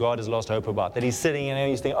thing that God has lost hope about? That he's sitting in and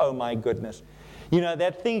he's thinking, oh my goodness.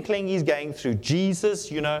 That thinking he's going through.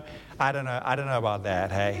 Jesus, I don't know about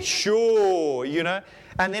that, hey. Sure,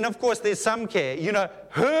 And then of course there's some care.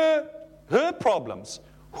 Her problems.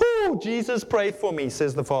 Whoo, Jesus, pray for me,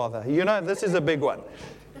 says the Father. This is a big one.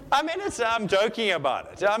 I mean, I'm joking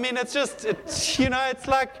about it. I mean, it's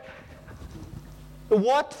like,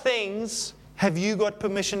 what things have you got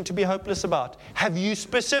permission to be hopeless about? Have you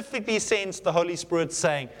specifically sensed the Holy Spirit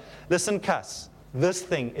saying, listen, cuss, this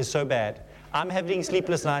thing is so bad. I'm having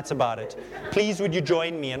sleepless nights about it. Please, would you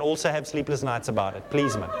join me and also have sleepless nights about it?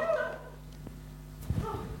 Please, man.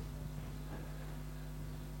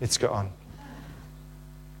 Let's go on.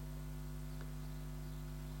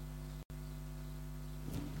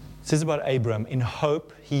 It says about Abram, in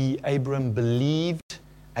hope, Abram believed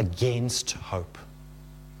against hope.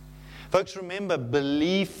 Folks, remember,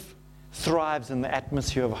 belief thrives in the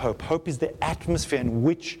atmosphere of hope. Hope is the atmosphere in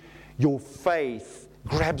which your faith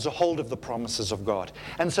grabs a hold of the promises of God.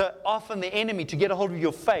 And so often the enemy, to get a hold of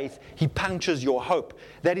your faith, he punctures your hope.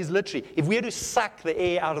 That is literally, if we had to suck the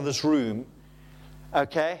air out of this room,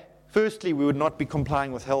 okay, firstly, we would not be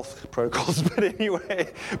complying with health protocols, but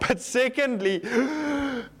anyway. But secondly,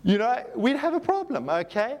 we'd have a problem,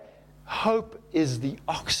 okay? Hope is the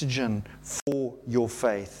oxygen for your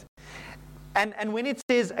faith. And when it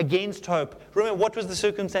says against hope, remember what was the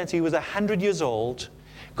circumstance? He was 100 years old.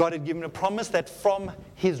 God had given a promise that from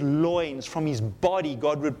his loins, from his body,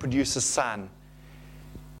 God would produce a son.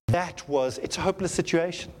 It's a hopeless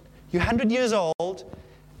situation. You're 100 years old,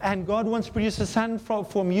 and God wants to produce a son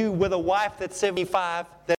from you with a wife that's 75,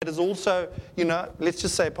 that is also, let's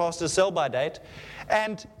just say past her sell-by date.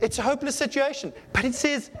 And it's a hopeless situation. But it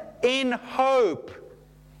says, in hope,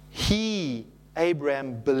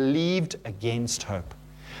 Abraham believed against hope.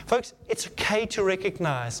 Folks, it's okay to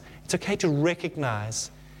recognize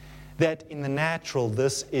that in the natural,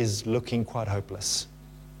 this is looking quite hopeless.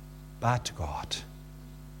 But God,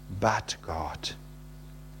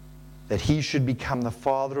 that he should become the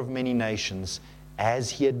father of many nations,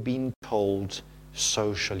 as he had been told,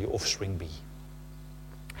 so shall your offspring be.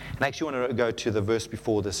 And I actually want to go to the verse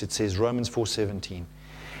before this. It says, Romans 4:17.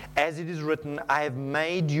 As it is written, I have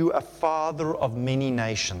made you a father of many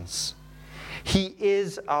nations. He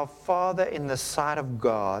is our Father in the sight of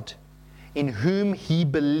God, in whom he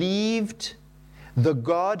believed, the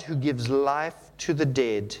God who gives life to the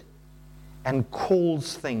dead and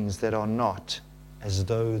calls things that are not as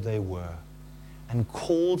though they were. And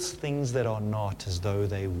calls things that are not as though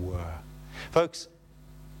they were. Folks,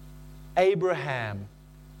 Abraham,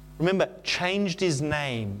 remember, changed his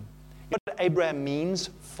name. You know what Abraham means?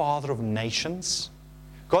 Father of nations.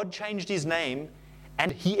 God changed his name,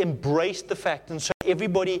 and he embraced the fact, and so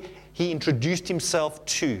everybody he introduced himself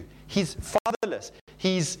to. He's fatherless.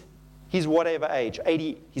 He's whatever age,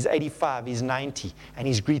 80, he's 85, he's 90, and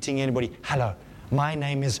he's greeting anybody. Hello, my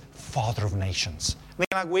name is Father of Nations. And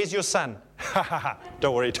they're like, where's your son?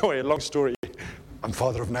 Don't worry, long story. I'm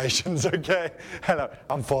Father of Nations, okay? Hello,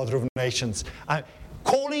 I'm Father of Nations. I'm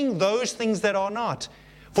calling those things that are not.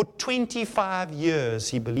 For 25 years,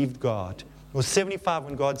 he believed God. He was 75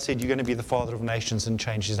 when God said, you're going to be the Father of Nations, and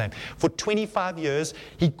changed his name. For 25 years,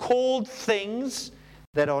 he called things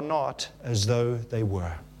that are not as though they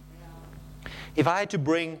were. If I had to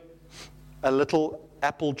bring a little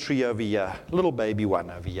apple tree over here, a little baby one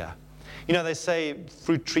over here, they say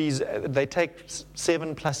fruit trees, they take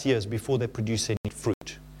 7+ years before they produce any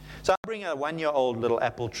fruit. So I bring a 1-year-old little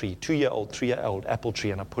apple tree, 2-year-old, 3-year-old apple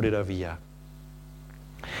tree, and I put it over here.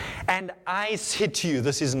 And I said to you,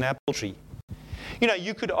 this is an apple tree.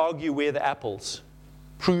 You could argue where the apples.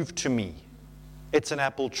 Prove to me it's an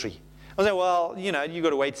apple tree. I say, well, you've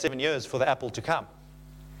got to wait 7 years for the apple to come.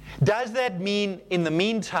 Does that mean in the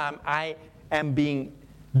meantime I am being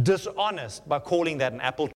dishonest by calling that an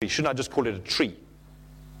apple tree? Shouldn't I just call it a tree?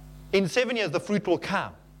 In 7 years, the fruit will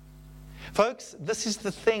come. Folks, this is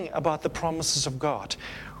the thing about the promises of God.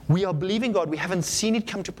 We are believing God. We haven't seen it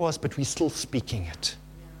come to pass, but we're still speaking it.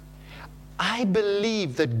 I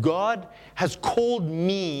believe that God has called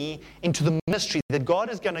me into the ministry, that God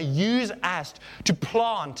is going to use us to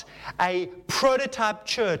plant a prototype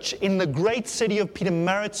church in the great city of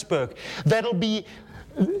Pietermaritzburg that'll be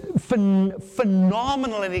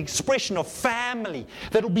phenomenal, an expression of family,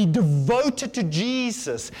 that'll be devoted to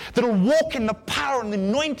Jesus, that'll walk in the power and the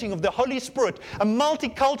anointing of the Holy Spirit, a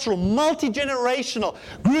multicultural, multi-generational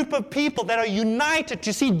group of people that are united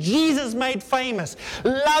to see Jesus made famous,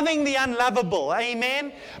 loving the unlovable,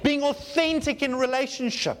 amen, being authentic in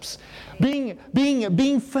relationships,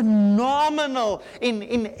 being phenomenal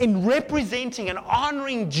in representing and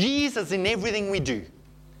honoring Jesus in everything we do.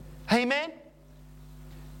 Amen.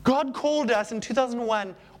 God called us in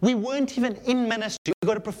 2001. We weren't even in ministry. We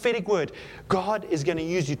got a prophetic word. God is going to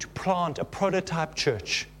use you to plant a prototype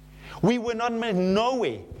church. We were not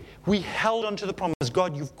nowhere. We held on to the promise.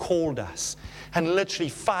 God, you've called us. And literally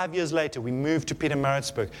 5 years later, we moved to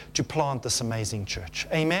Pietermaritzburg to plant this amazing church.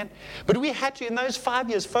 Amen? But we had to, in those 5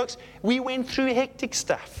 years, folks, we went through hectic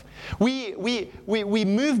stuff. We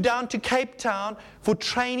moved down to Cape Town for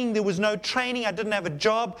training. There was no training. I didn't have a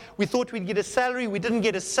job. We thought we'd get a salary. We didn't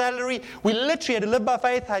get a salary. We literally had to live by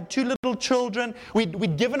faith. I had 2 little children.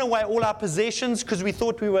 We'd given away all our possessions because we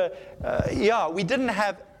thought we were,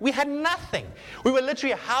 we had nothing. We were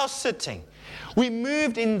literally house sitting. We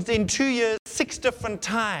moved in 2 years, 6 different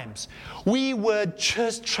times. We were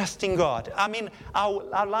just trusting God. I mean,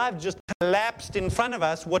 our lives just collapsed in front of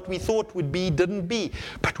us. What we thought would be didn't be.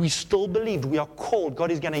 But we still believed we are called.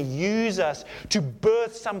 God is going to use us to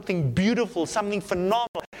birth something beautiful, something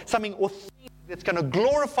phenomenal, something authentic that's going to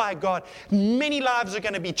glorify God. Many lives are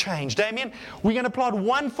going to be changed. Amen? We're going to plant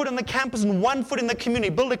 1 foot in the campus and 1 foot in the community.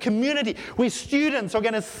 Build a community where students are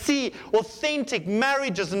going to see authentic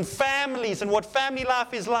marriages and families and what family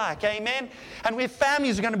life is like. Amen? And where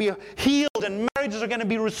families are going to be healed and marriages are going to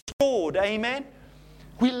be restored. Amen?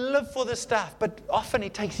 We live for this stuff, but often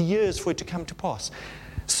it takes years for it to come to pass.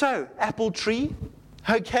 So, apple tree,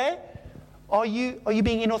 okay? Are you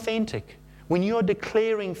being inauthentic when you are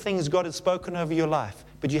declaring things God has spoken over your life,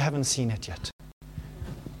 but you haven't seen it yet?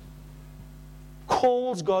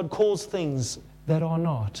 God calls things that are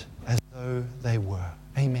not as though they were.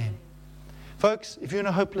 Amen. Folks, if you're in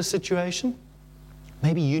a hopeless situation,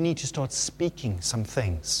 maybe you need to start speaking some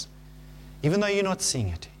things. Even though you're not seeing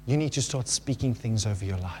it, you need to start speaking things over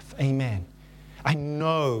your life. Amen. I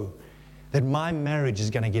know that my marriage is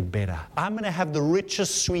going to get better. I'm going to have the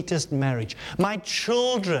richest, sweetest marriage. My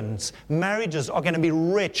children's marriages are going to be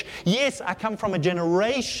rich. Yes, I come from a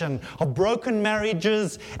generation of broken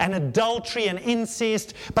marriages and adultery and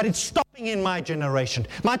incest, but it's stopping in my generation.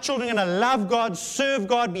 My children are going to love God, serve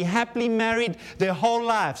God, be happily married their whole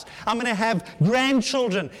lives. I'm going to have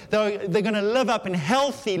grandchildren. They're going to live up in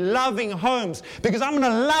healthy, loving homes because I'm going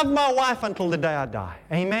to love my wife until the day I die.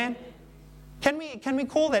 Amen? Can we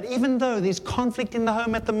call that, even though there's conflict in the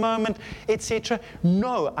home at the moment, etc.?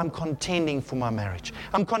 No, I'm contending for my marriage.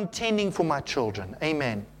 I'm contending for my children.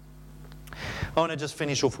 Amen. I want to just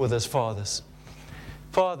finish off with this, fathers.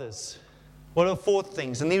 Fathers, what are 4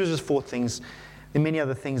 things? And these are just 4 things. There are many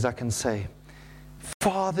other things I can say.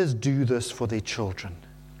 Fathers do this for their children.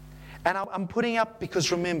 And I'm putting up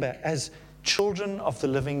because remember, as children of the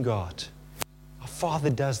living God, our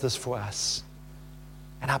Father does this for us.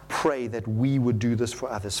 And I pray that we would do this for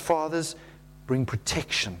others. Fathers bring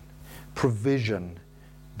protection, provision,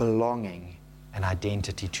 belonging, and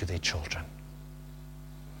identity to their children.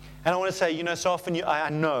 And I want to say, so often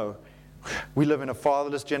I know we live in a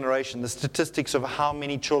fatherless generation. The statistics of how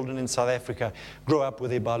many children in South Africa grow up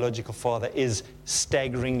with their biological father is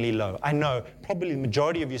staggeringly low. I know probably the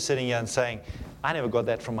majority of you sitting here and saying, I never got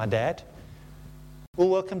that from my dad. Well,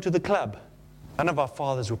 welcome to the club. None of our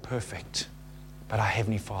fathers were perfect. But our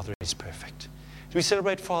Heavenly Father is perfect. So we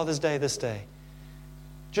celebrate Father's Day this day.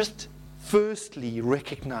 Just firstly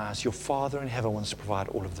recognize your Father in heaven wants to provide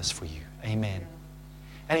all of this for you. Amen.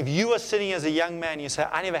 And if you are sitting as a young man, you say,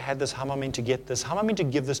 I never had this, how am I meant to get this? How am I meant to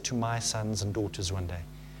give this to my sons and daughters one day?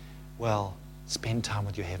 Well, spend time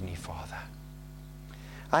with your Heavenly Father.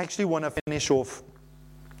 I actually want to finish off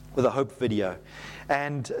with a hope video.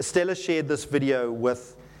 And Stella shared this video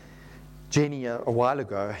with Jenny a while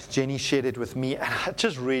ago. Jenny shared it with me, and I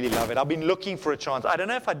just really love it. I've been looking for a chance. I don't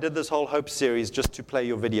know if I did this whole Hope series just to play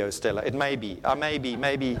your video, Stella. It may be.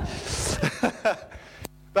 Maybe.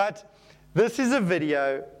 But this is a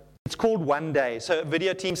video. It's called One Day. So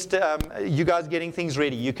video team, you guys getting things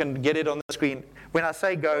ready. You can get it on the screen. When I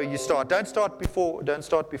say go, you start. Don't start before.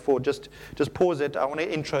 Just pause it. I want to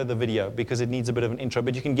intro the video because it needs a bit of an intro.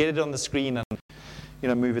 But you can get it on the screen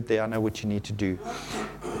and move it there. I know what you need to do.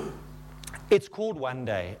 It's called One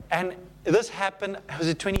Day. And this happened, was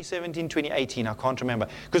it 2017, 2018? I can't remember.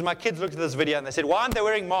 Because my kids looked at this video and they said, why aren't they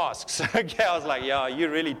wearing masks? Okay, I was like, yeah, you're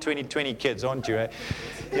really 2020 kids, aren't you? Eh?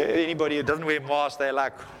 Anybody who doesn't wear masks, they're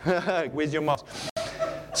like, where's your mask?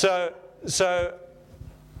 So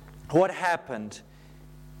what happened?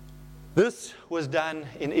 This was done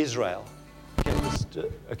in Israel.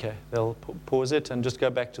 Okay, they'll pause it and just go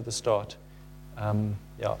back to the start.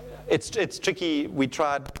 Yeah, it's tricky. We're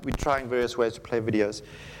trying various ways to play videos.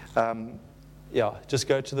 Yeah, just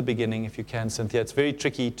go to the beginning if you can, Cynthia. It's very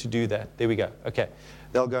tricky to do that. There we go. Okay,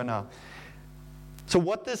 they'll go now. So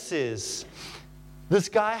what this is, this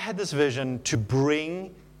guy had this vision to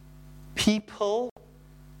bring people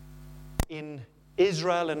in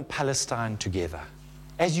Israel and Palestine together.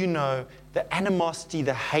 As you know, the animosity,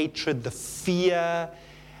 the hatred, the fear,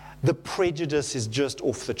 the prejudice is just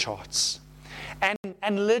off the charts.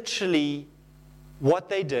 And literally, what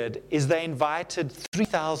they did is they invited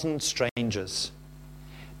 3,000 strangers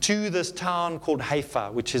to this town called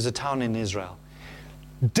Haifa, which is a town in Israel.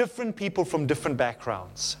 Different people from different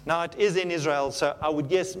backgrounds. Now, it is in Israel, so I would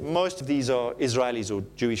guess most of these are Israelis or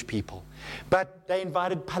Jewish people. But they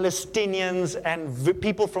invited Palestinians and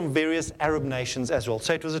people from various Arab nations as well.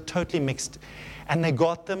 So it was a totally mixed. And they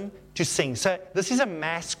got them to sing. So this is a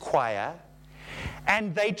mass choir.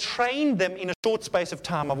 And they trained them in a short space of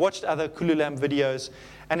time. I've watched other Kululam videos,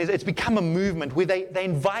 and it's become a movement where they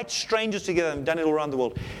invite strangers together and done it all around the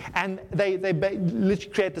world. And they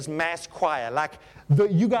literally create this mass choir. Like,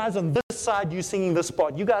 you guys on this side, you singing this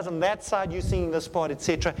part. You guys on that side, you singing this part,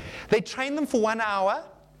 etc. They train them for 1 hour,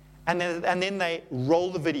 and then they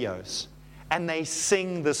roll the videos, and they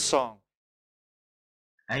sing this song.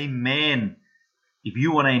 Amen. If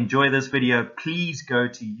you want to enjoy this video, please go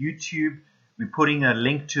to YouTube. We're putting a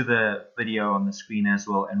link to the video on the screen as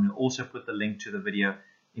well, and we'll also put the link to the video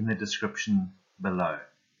in the description below.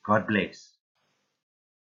 God bless.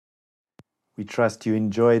 We trust you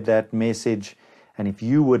enjoyed that message. And if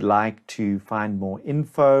you would like to find more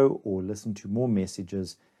info or listen to more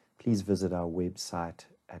messages, please visit our website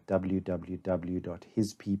at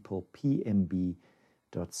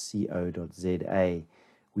www.hispeoplepmb.co.za.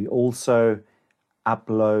 We also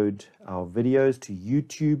upload our videos to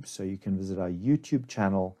YouTube, so you can visit our YouTube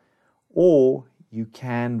channel, or you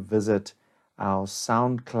can visit our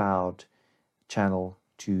SoundCloud channel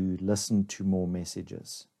to listen to more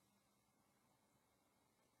messages.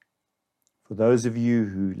 For those of you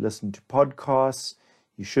who listen to podcasts,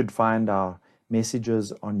 you should find our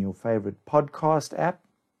messages on your favorite podcast app.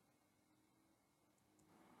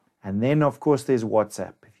 And then, of course, there's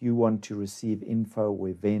WhatsApp. If you want to receive info or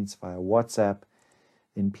events via WhatsApp,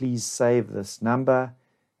 then please save this number.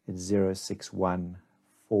 It's 061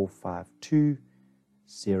 452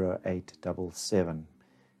 0877.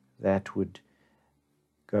 That would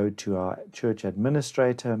go to our church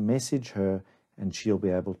administrator, message her, and she'll be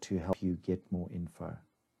able to help you get more info.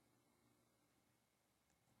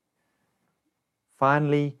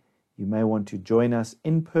 Finally, you may want to join us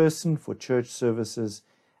in person for church services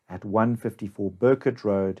at 154 Burkett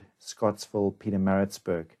Road, Scottsville,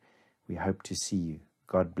 Pietermaritzburg. We hope to see you.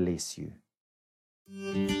 God bless you.